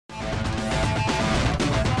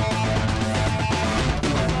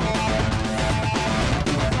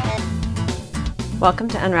Welcome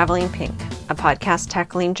to Unraveling Pink, a podcast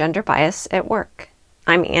tackling gender bias at work.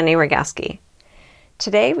 I'm Annie Rogaski.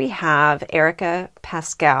 Today we have Erica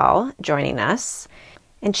Pascal joining us,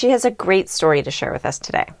 and she has a great story to share with us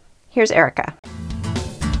today. Here's Erica.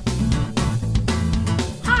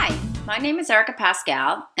 Hi, my name is Erica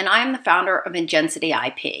Pascal, and I am the founder of Ingensity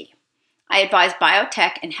IP. I advise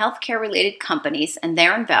biotech and healthcare-related companies and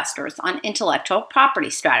their investors on intellectual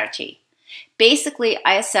property strategy. Basically,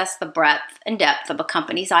 I assess the breadth and depth of a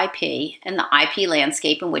company's IP and the IP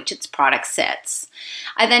landscape in which its product sits.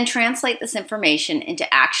 I then translate this information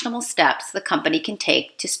into actionable steps the company can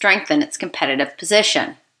take to strengthen its competitive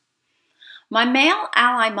position. My male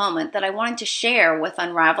ally moment that I wanted to share with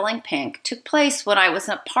Unraveling Pink took place when I was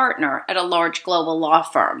a partner at a large global law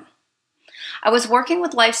firm. I was working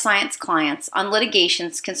with life science clients on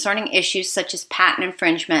litigations concerning issues such as patent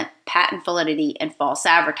infringement, patent validity, and false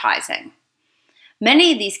advertising.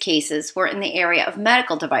 Many of these cases were in the area of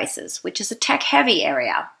medical devices, which is a tech-heavy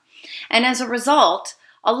area. And as a result,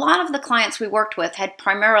 a lot of the clients we worked with had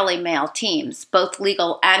primarily male teams, both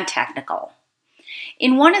legal and technical.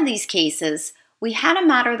 In one of these cases, we had a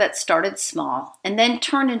matter that started small and then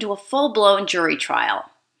turned into a full-blown jury trial.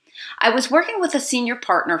 I was working with a senior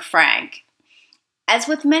partner, Frank. As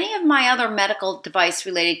with many of my other medical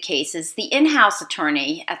device-related cases, the in-house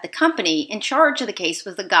attorney at the company in charge of the case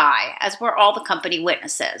was the guy, as were all the company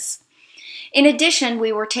witnesses. In addition,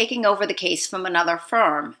 we were taking over the case from another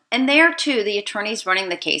firm, and there too the attorneys running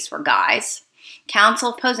the case were guys.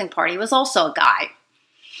 Counsel opposing party was also a guy.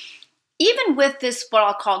 Even with this what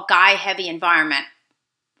I'll call guy-heavy environment,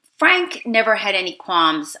 Frank never had any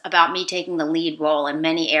qualms about me taking the lead role in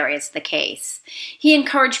many areas of the case. He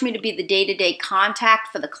encouraged me to be the day-to-day contact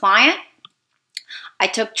for the client. I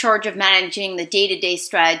took charge of managing the day-to-day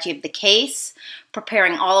strategy of the case,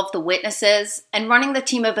 preparing all of the witnesses, and running the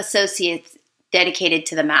team of associates dedicated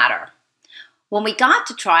to the matter. When we got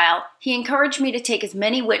to trial, he encouraged me to take as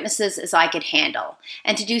many witnesses as I could handle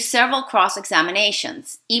and to do several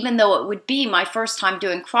cross-examinations, even though it would be my first time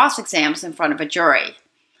doing cross-exams in front of a jury.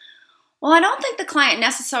 While I don't think the client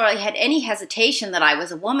necessarily had any hesitation that I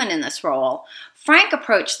was a woman in this role, Frank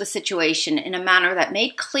approached the situation in a manner that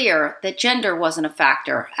made clear that gender wasn't a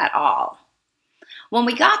factor at all. When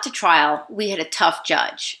we got to trial, we had a tough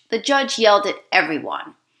judge. The judge yelled at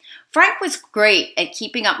everyone. Frank was great at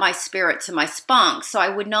keeping up my spirits and my spunk, so I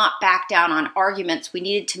would not back down on arguments we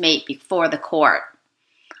needed to make before the court.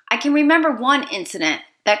 I can remember one incident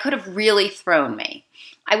that could have really thrown me.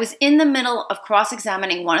 I was in the middle of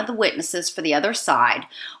cross-examining one of the witnesses for the other side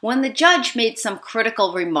when the judge made some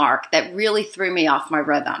critical remark that really threw me off my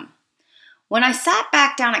rhythm. When I sat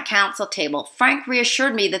back down at counsel table, Frank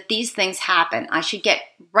reassured me that these things happen. I should get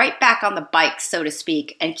right back on the bike, so to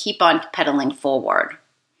speak, and keep on pedaling forward.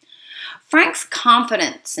 Frank's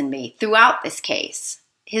confidence in me throughout this case,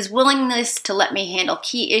 his willingness to let me handle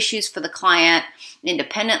key issues for the client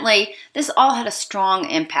independently, this all had a strong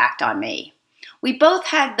impact on me. We both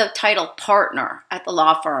had the title partner at the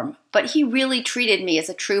law firm, but he really treated me as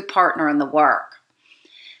a true partner in the work.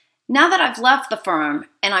 Now that I've left the firm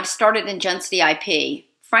and I've started Ingensity IP,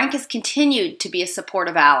 Frank has continued to be a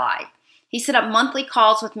supportive ally. He set up monthly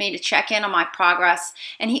calls with me to check in on my progress,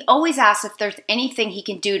 and he always asks if there's anything he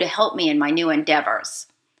can do to help me in my new endeavors.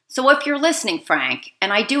 So if you're listening, Frank,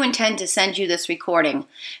 and I do intend to send you this recording,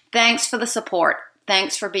 thanks for the support.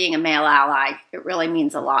 Thanks for being a male ally. It really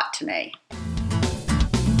means a lot to me.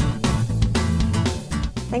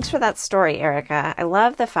 Thanks for that story, Erica. I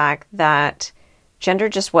love the fact that gender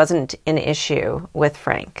just wasn't an issue with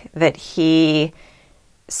Frank, that he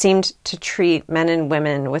seemed to treat men and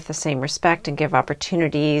women with the same respect and give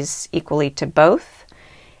opportunities equally to both.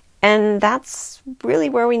 And that's really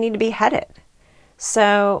where we need to be headed.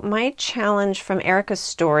 So my challenge from Erica's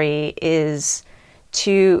story is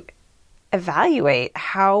to evaluate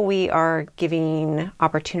how we are giving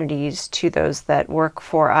opportunities to those that work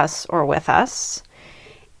for us or with us,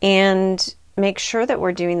 and make sure that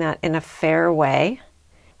we're doing that in a fair way.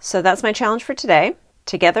 So that's my challenge for today.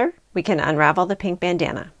 Together, we can unravel the pink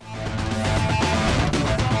bandana.